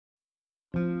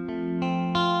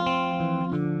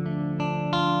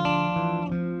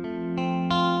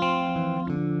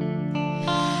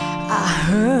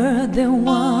heard there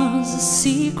was a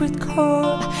secret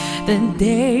chord that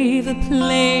David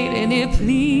played and it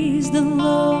pleased the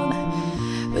Lord.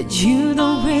 But you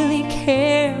don't really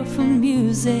care for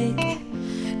music,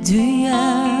 do ya?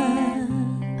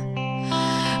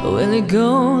 Well, it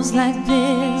goes like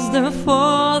this: the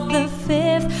fourth, the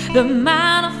fifth, the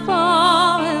minor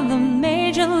fall and the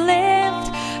major lift,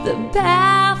 the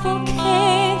baffled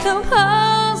king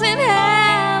composing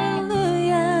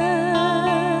hallelujah,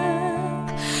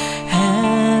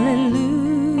 hallelujah,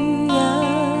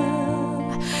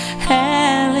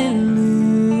 hallelujah,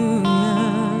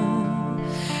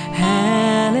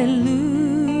 hallelujah,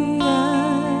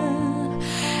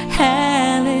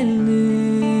 hallelujah.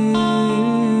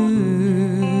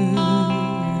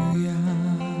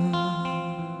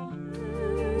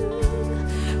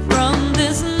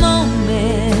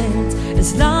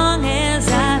 As long as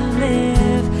I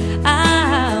live,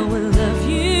 I will love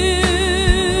you.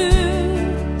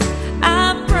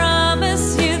 I promise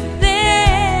you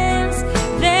this: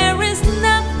 there is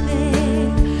nothing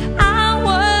I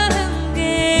wouldn't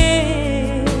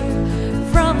give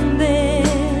from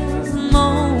this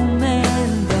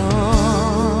moment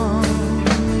on.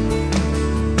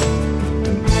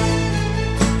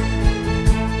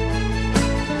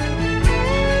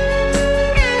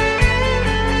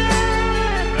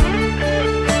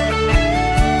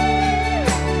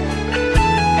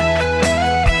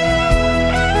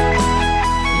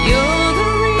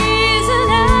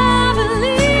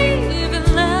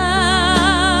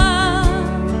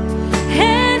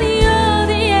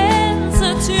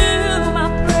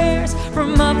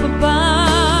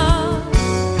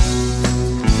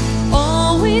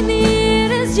 All we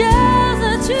need is just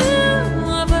the two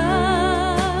of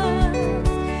us.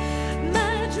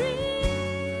 My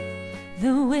dream,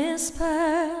 the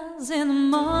whispers in the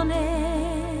morning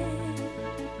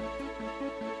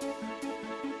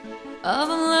of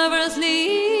a lover's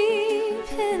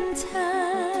sleeping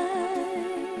time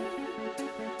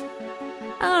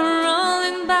are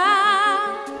rolling by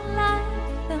like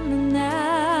thunder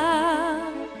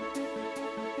now.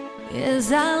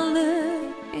 As I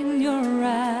look in your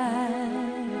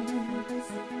eyes,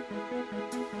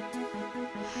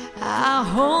 I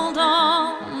hold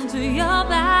on to your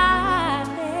body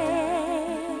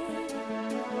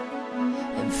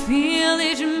and feel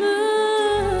each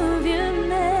move you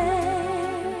make.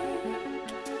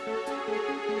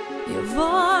 Your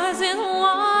voice is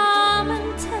warm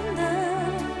and tender,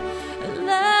 a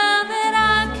love that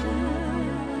I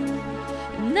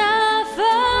could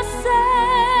never say.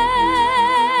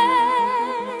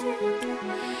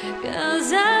 'Cause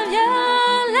I'm your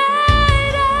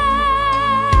lady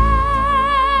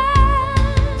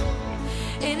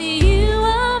and you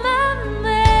are my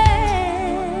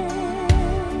man.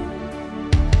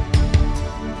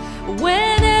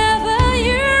 Whenever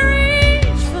you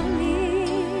reach for me,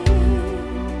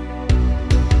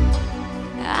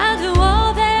 I do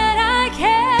all that I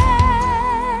can.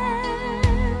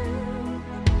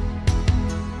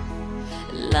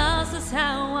 Lost is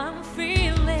how I'm feeling.